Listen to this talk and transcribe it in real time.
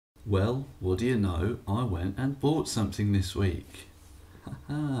Well, what do you know? I went and bought something this week.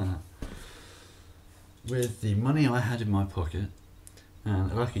 With the money I had in my pocket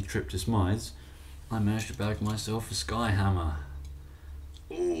and a lucky trip to Smythe's, I managed to bag myself a sky hammer.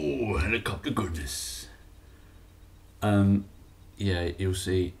 Ooh, helicopter goodness. Yeah, you'll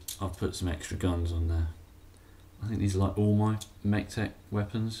see I've put some extra guns on there. I think these are like all my mech-tech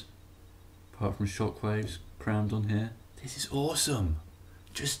weapons, apart from shockwaves crammed on here. This is awesome.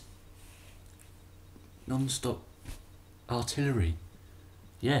 Just non-stop artillery.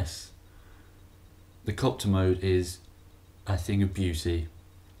 Yes. The copter mode is a thing of beauty.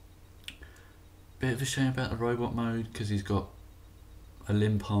 Bit of a shame about the robot mode because he's got a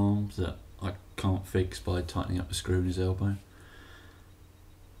limp arm that I can't fix by tightening up the screw in his elbow.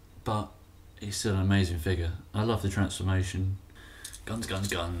 But he's still an amazing figure. I love the transformation. Guns, guns,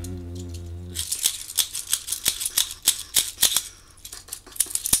 guns.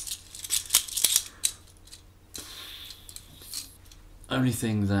 Only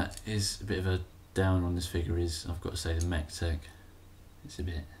thing that is a bit of a down on this figure is, I've got to say, the mech tech. It's a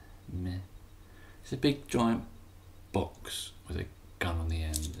bit meh. It's a big giant box with a gun on the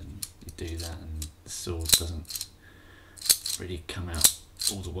end, and you do that and the sword doesn't really come out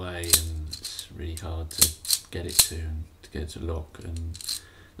all the way, and it's really hard to get it to lock, and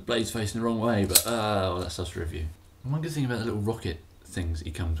the blade's facing the wrong way, but well, that's us review. And one good thing about the little rocket things that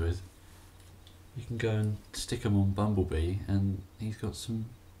he comes with, you can go and stick them on Bumblebee and he's got some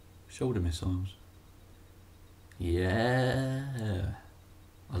shoulder missiles. Yeah,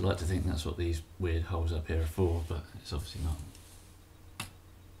 I'd like to think that's what these weird holes up here are for, but it's obviously not.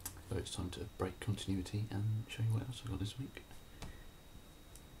 So it's time to break continuity and show you what else I got this week.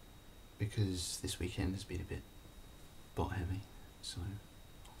 Because this weekend has been a bit bot heavy, so on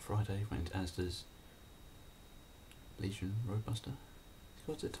Friday went Asda's Legion Roadbuster. It's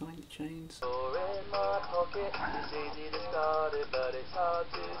got the tiny chains. In my pocket. It's easy to start it, but it's hard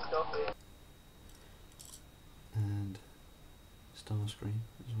to stop it. And Starscream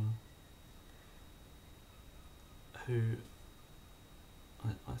as well. Who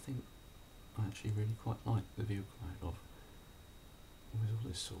I think I actually really quite like the vehicle mode of, with all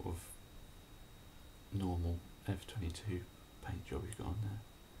this sort of normal F-22 paint job you've got on there.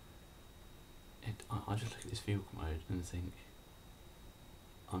 I just look at this vehicle mode and think,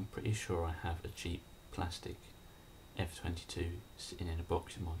 I'm pretty sure I have a cheap plastic F-22 sitting in a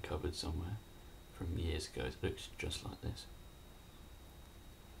box in my cupboard somewhere from years ago. It looks just like this.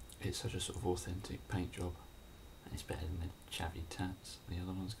 It's such a sort of authentic paint job, and it's better than the chavvy tats the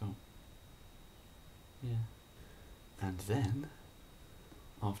other one's got. Yeah. And then,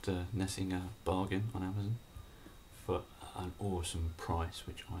 after nesting a bargain on Amazon for an awesome price,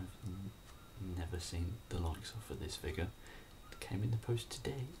 which I've never seen the likes of for this figure, it came in the post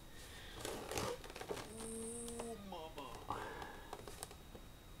today. Ooh, mama.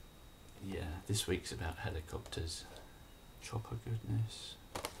 Yeah, this week's about helicopters. Chopper goodness.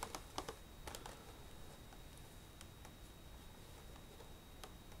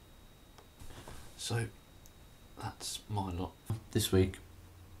 So, that's my lot this week.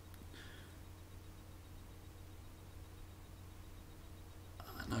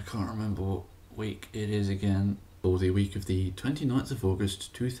 And I can't remember what week it is again, or the week of the 29th of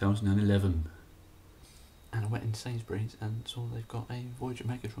August 2011. And I went in Sainsbury's and saw they've got a Voyager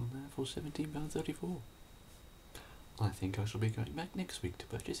Megatron there for £17.34. I think I shall be going back next week to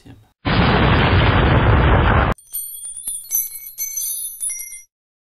purchase him.